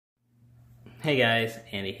Hey guys,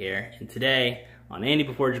 Andy here, and today on Andy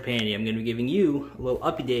Before Japandy, I'm going to be giving you a little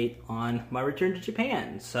update on my return to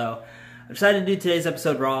Japan. So I decided to do today's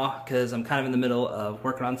episode raw because I'm kind of in the middle of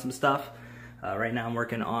working on some stuff. Right now I'm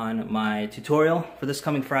working on my tutorial for this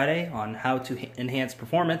coming Friday on how to enhance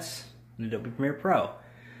performance in Adobe Premiere Pro.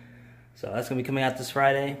 So that's going to be coming out this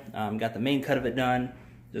Friday. Got the main cut of it done.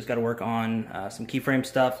 Just got to work on some keyframe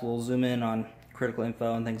stuff, a little zoom in on critical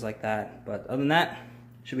info and things like that. But other than that,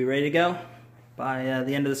 should be ready to go by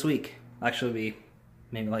the end of this week. Actually, it'll be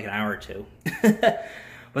maybe like an hour or two. But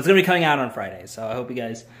it's gonna be coming out on Friday, so I hope you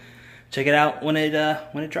guys check it out when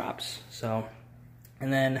it drops. So,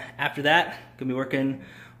 and then after that, gonna be working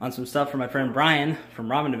on some stuff for my friend Brian from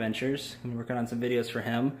Ramen Adventures. Gonna be working on some videos for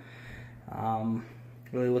him.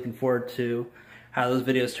 Really looking forward to how those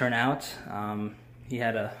videos turn out. He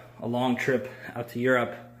had a long trip out to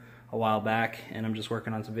Europe a while back, and I'm just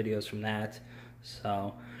working on some videos from that.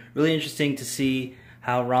 So really interesting to see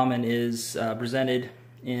how ramen is presented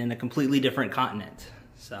in a completely different continent.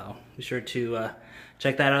 So be sure to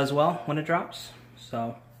check that out as well when it drops.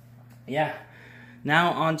 So yeah,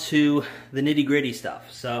 now on to the nitty-gritty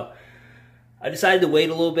stuff. So I decided to wait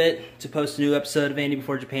a little bit to post a new episode of Andy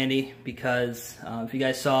Before Japandy because if you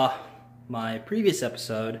guys saw my previous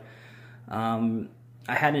episode, I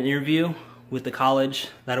had an interview with the college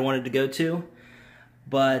that I wanted to go to,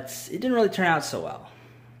 but it didn't really turn out so well.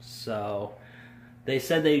 So they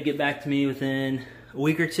said they'd get back to me within a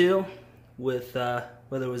week or two with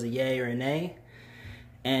whether it was a yay or a nay.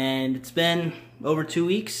 And it's been over 2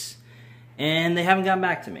 weeks and they haven't gotten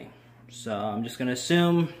back to me. So I'm just gonna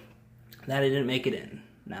assume that I didn't make it in.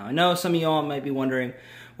 Now I know some of y'all might be wondering,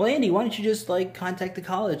 well Andy, why don't you just like contact the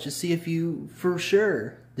college to see if you for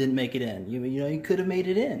sure didn't make it in? You know, you could have made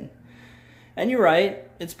it in. And you're right,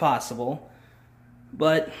 it's possible.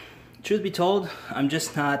 But truth be told, I'm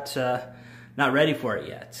just not ready for it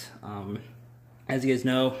yet. As you guys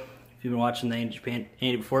know, if you've been watching the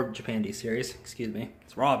Andy Before Japandy series, excuse me,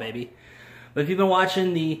 it's raw, baby. But if you've been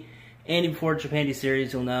watching the Andy Before Japandy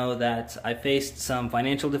series, you'll know that I faced some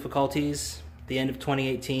financial difficulties at the end of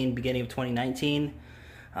 2018, beginning of 2019.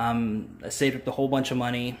 I saved up a whole bunch of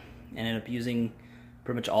money and ended up using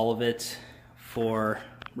pretty much all of it for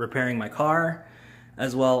repairing my car,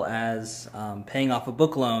 as well as paying off a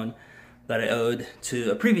book loan that I owed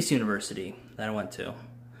to a previous university that I went to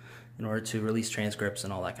in order to release transcripts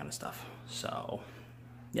and all that kind of stuff. So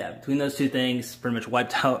yeah, between those two things, pretty much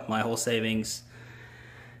wiped out my whole savings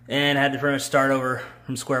and had to pretty much start over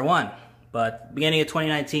from square one. But beginning of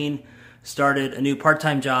 2019, started a new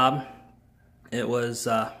part-time job. It was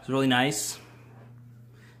really nice.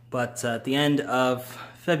 But at the end of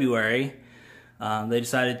February, they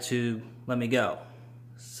decided to let me go.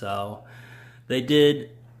 So they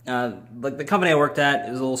did, like the company I worked at,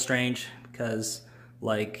 it was a little strange because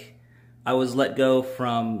like I was let go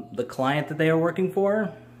from the client that they were working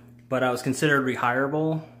for, but I was considered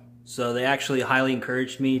rehirable. So they actually highly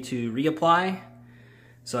encouraged me to reapply.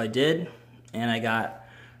 So I did, and I got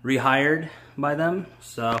rehired by them.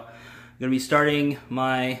 So I'm gonna be starting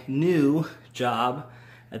my new job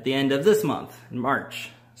at the end of this month, in March.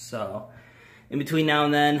 So in between now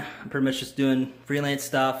and then, I'm pretty much just doing freelance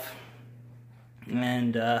stuff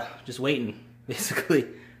and just waiting, basically,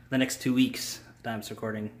 the next 2 weeks that I'm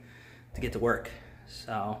recording to get to work.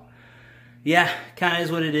 So yeah, kind of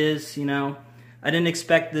is what it is, you know. I didn't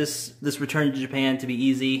expect this return to Japan to be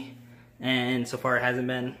easy, and so far it hasn't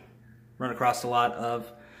been. Run across a lot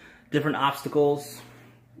of different obstacles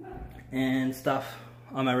and stuff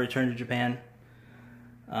on my return to Japan.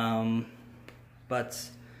 But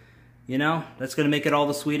you know, that's going to make it all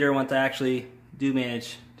the sweeter once I actually do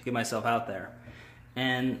manage to get myself out there.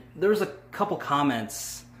 And there was a couple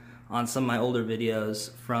comments on some of my older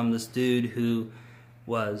videos from this dude who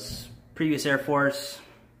was previous Air Force,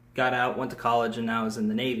 got out, went to college, and now is in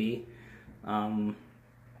the Navy. And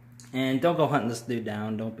don't go hunting this dude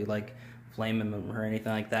down. Don't be like flaming him or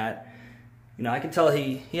anything like that. You know, I can tell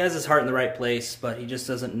he has his heart in the right place, but he just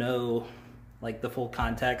doesn't know like the full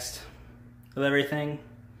context of everything.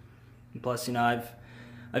 Plus, you know,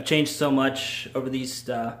 I've changed so much over these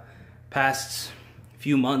past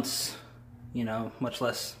few months, you know, much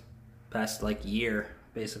less past like year,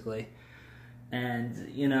 basically.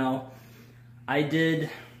 And, you know, I did,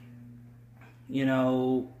 you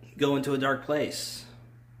know, go into a dark place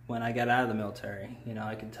when I got out of the military. You know,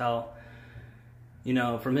 I could tell, you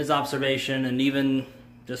know, from his observation and even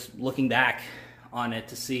just looking back on it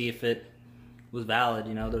to see if it was valid.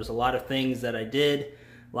 You know, there's a lot of things that I did,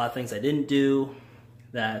 a lot of things I didn't do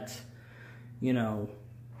that, you know,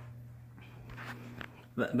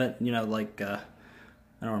 but you know, like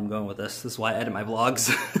I know where I'm going with this. This is why I edit my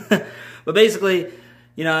vlogs. But basically,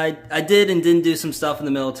 you know, I did and didn't do some stuff in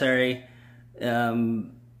the military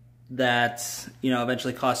that, you know,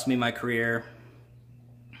 eventually cost me my career.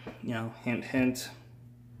 You know, hint, hint.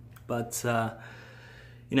 But,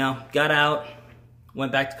 you know, got out,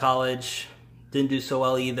 went back to college, didn't do so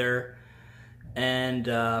well either. And,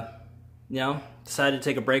 you know, decided to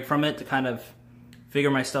take a break from it to kind of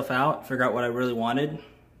figure my stuff out, figure out what I really wanted.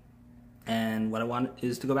 And what I want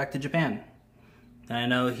is to go back to Japan. And I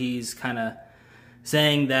know he's kind of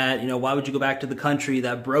saying that, you know, why would you go back to the country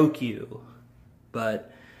that broke you?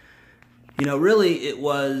 But, you know, really it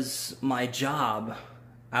was my job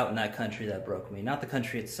out in that country that broke me, not the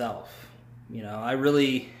country itself. You know, I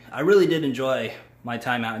really did enjoy my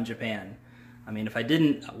time out in Japan. I mean, if I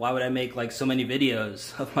didn't, why would I make like so many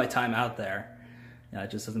videos of my time out there? You know,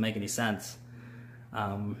 it just doesn't make any sense.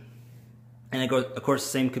 And of course, the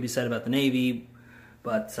same could be said about the Navy,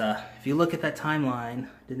 but if you look at that timeline,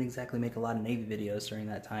 didn't exactly make a lot of Navy videos during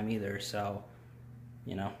that time either, so,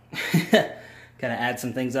 you know, kind of add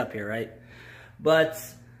some things up here, right? But,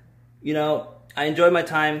 you know, I enjoyed my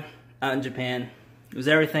time out in Japan. It was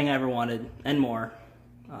everything I ever wanted, and more.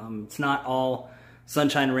 It's not all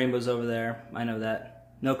sunshine and rainbows over there, I know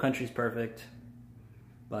that. No country's perfect,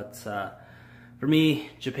 but for me,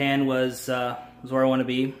 Japan was where I want to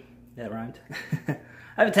be. Yeah, it rhymed. I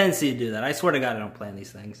have a tendency to do that. I swear to God I don't plan these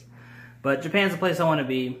things. But Japan's the place I want to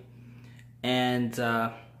be, and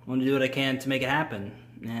I want to do what I can to make it happen.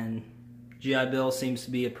 And GI Bill seems to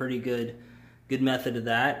be a pretty good method of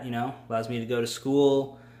that, you know. Allows me to go to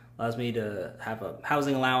school, allows me to have a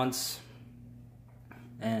housing allowance,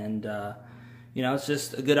 and you know, it's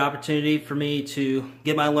just a good opportunity for me to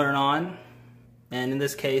get my learn on, and in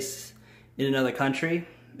this case, in another country,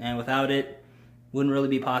 and without it, wouldn't really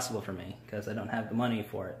be possible for me because I don't have the money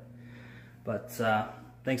for it. But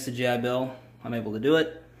thanks to GI Bill, I'm able to do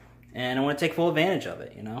it, and I want to take full advantage of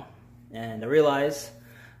it, you know. And I realize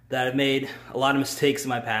that I've made a lot of mistakes in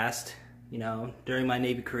my past, you know, during my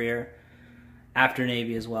Navy career, after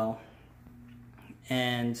Navy as well.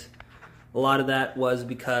 And a lot of that was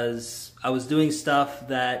because I was doing stuff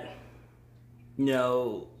that, you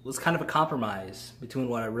know, was kind of a compromise between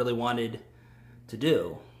what I really wanted to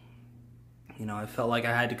do. You know, I felt like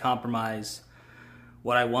I had to compromise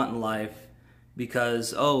what I want in life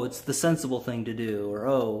because, oh, it's the sensible thing to do, or,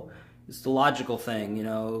 oh, it's the logical thing, you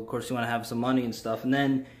know. Of course, you want to have some money and stuff, and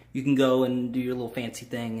then you can go and do your little fancy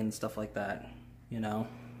thing and stuff like that, you know.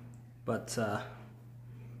 But,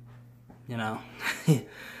 you know, this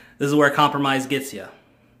is where compromise gets you.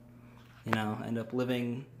 You know, end up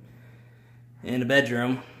living in a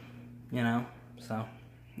bedroom, you know, so.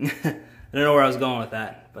 I don't know where I was going with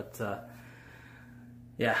that, but,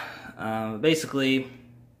 yeah, basically,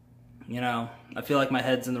 you know, I feel like my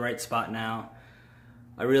head's in the right spot now.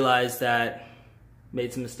 I realized that I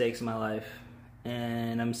made some mistakes in my life,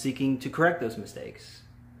 and I'm seeking to correct those mistakes.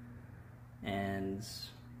 And,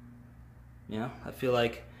 you know, I feel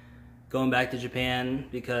like going back to Japan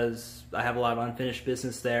because I have a lot of unfinished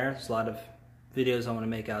business there. There's a lot of videos I want to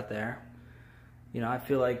make out there. You know, I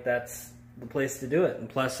feel like that's the place to do it. And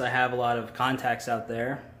plus, I have a lot of contacts out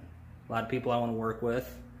there. A lot of people I want to work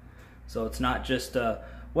with. So it's not just,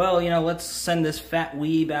 well, you know, let's send this fat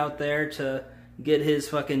weeb out there to get his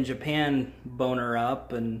fucking Japan boner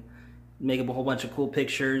up and make up a whole bunch of cool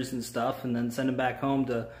pictures and stuff and then send him back home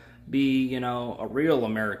to be, you know, a real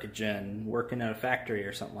American working at a factory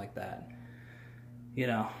or something like that. You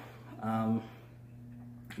know,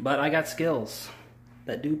 but I got skills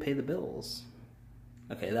that do pay the bills.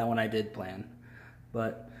 Okay, that one I did plan.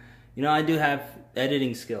 But, you know, I do have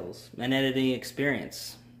editing skills and editing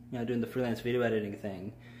experience, you know, doing the freelance video editing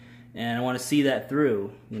thing. And I want to see that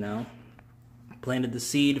through, you know. Planted the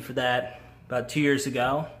seed for that about 2 years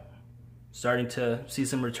ago. Starting to see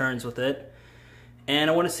some returns with it. And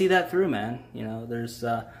I want to see that through, man. You know, there's,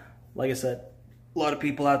 like I said, a lot of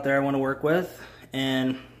people out there I want to work with.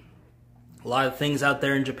 And a lot of things out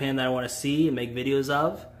there in Japan that I want to see and make videos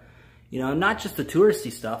of. You know, not just the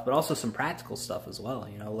touristy stuff, but also some practical stuff as well.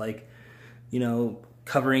 You know, like, you know,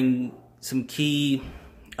 covering some key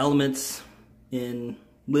elements in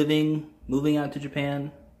living, moving out to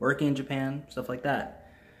Japan, working in Japan, stuff like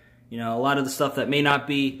that. You know, a lot of the stuff that may not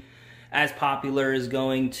be as popular as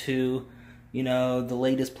going to, you know, the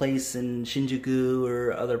latest place in Shinjuku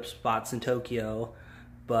or other spots in Tokyo,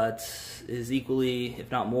 but is equally,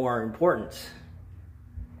 if not more, important.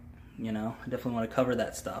 You know, I definitely want to cover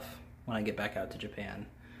that stuff when I get back out to Japan.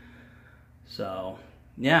 So,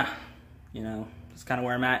 yeah, you know, that's kind of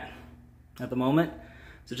where I'm at the moment.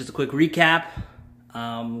 So just a quick recap.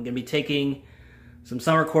 I'm going to be taking some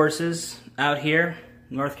summer courses out here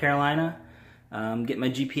in North Carolina, get my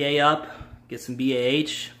GPA up, get some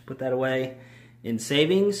BAH, put that away in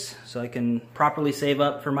savings so I can properly save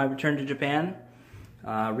up for my return to Japan,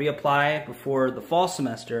 reapply before the fall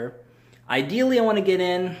semester. Ideally, I want to get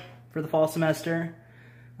in for the fall semester.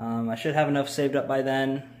 I should have enough saved up by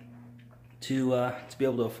then to be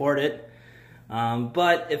able to afford it.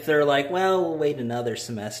 But if they're like, well, we'll wait another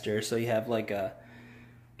semester, so you have like a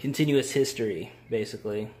continuous history,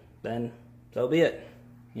 basically, then so be it.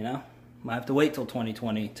 You know, I have to wait till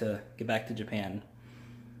 2020 to get back to Japan.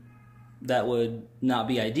 That would not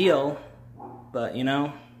be ideal, but you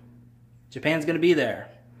know, Japan's gonna be there,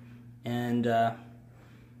 and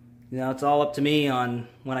you know, it's all up to me on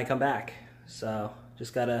when I come back. So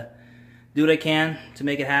just gotta do what I can to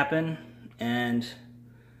make it happen, and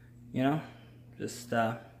you know, just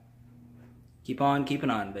keep on keeping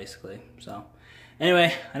on, basically. So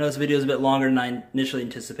anyway, I know this video is a bit longer than I initially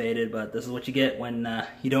anticipated, but this is what you get when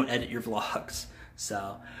you don't edit your vlogs.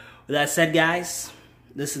 So with that said, guys,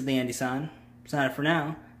 this is the Andy-san. Signing out for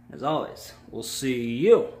now. As always, we'll see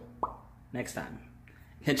you next time.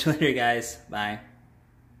 Catch you later, guys. Bye.